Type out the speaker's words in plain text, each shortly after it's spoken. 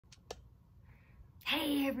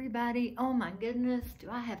Hey everybody, oh my goodness, do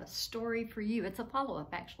I have a story for you. It's a follow-up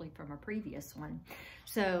actually from a previous one.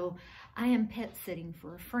 So I am pet sitting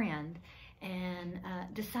for a friend and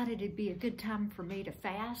decided it'd be a good time for me to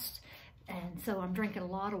fast. And so I'm drinking a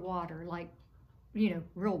lot of water, like,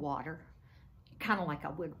 real water, kind of like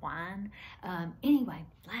I would wine. Anyway,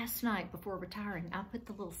 last night before retiring, I put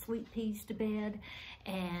the little sweet peas to bed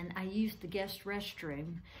and I used the guest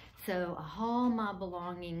restroom. So I hauled my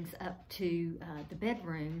belongings up to the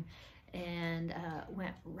bedroom and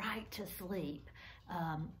went right to sleep.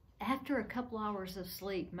 After a couple hours of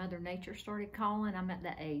sleep, Mother Nature started calling. I'm at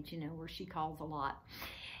that age, where she calls a lot.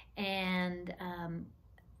 And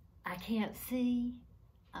I can't see,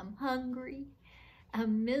 I'm hungry,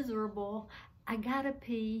 I'm miserable. I gotta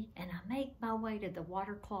pee, and I make my way to the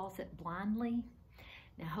water closet blindly.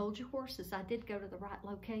 Now hold your horses, I did go to the right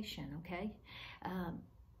location, okay?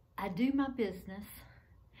 I do my business,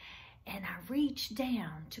 and I reach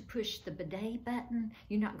down to push the bidet button.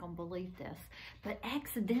 You're not gonna believe this, but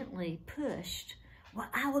accidentally pushed what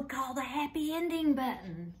I would call the happy ending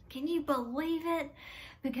button. Can you believe it?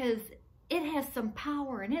 Because it has some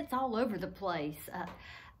power and it's all over the place.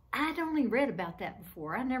 I'd only read about that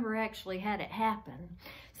before. I never actually had it happen.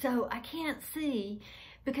 So I can't see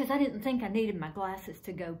because I didn't think I needed my glasses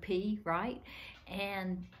to go pee, right?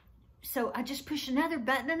 And so I just push another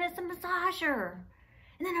button and it's a massager.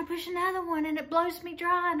 And then I push another one and it blows me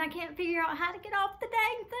dry and I can't figure out how to get off the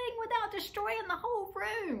dang thing without destroying the whole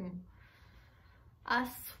room. I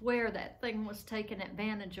swear that thing was taking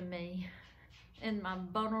advantage of me in my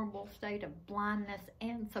vulnerable state of blindness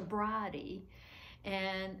and sobriety.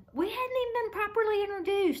 And we hadn't even been properly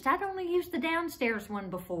introduced. I'd only used the downstairs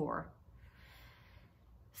one before.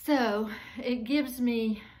 So it gives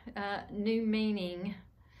me new meaning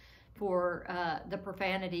for the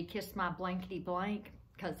profanity, kiss my blankety blank,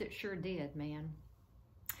 because it sure did, man.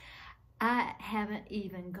 I haven't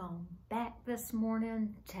even gone back this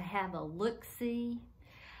morning to have a look-see.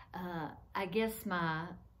 I guess my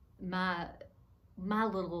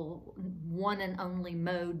little one and only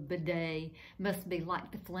mode bidet must be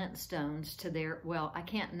like the Flintstones to their, well, I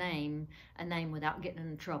can't name a name without getting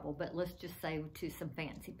in trouble, but let's just say to some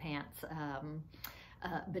fancy pants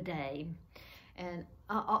bidet. And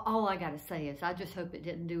all I gotta say is I just hope it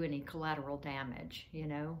didn't do any collateral damage,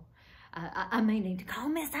 I may need to call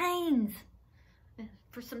Miss Haynes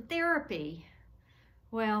for some therapy.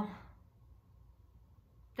 Well,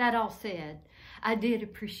 that all said, I did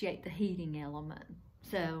appreciate the heating element.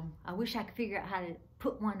 So I wish I could figure out how to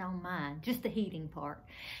put one on mine, just the heating part.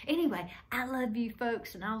 Anyway, I love you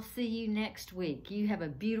folks and I'll see you next week. You have a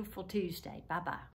beautiful Tuesday. Bye-bye.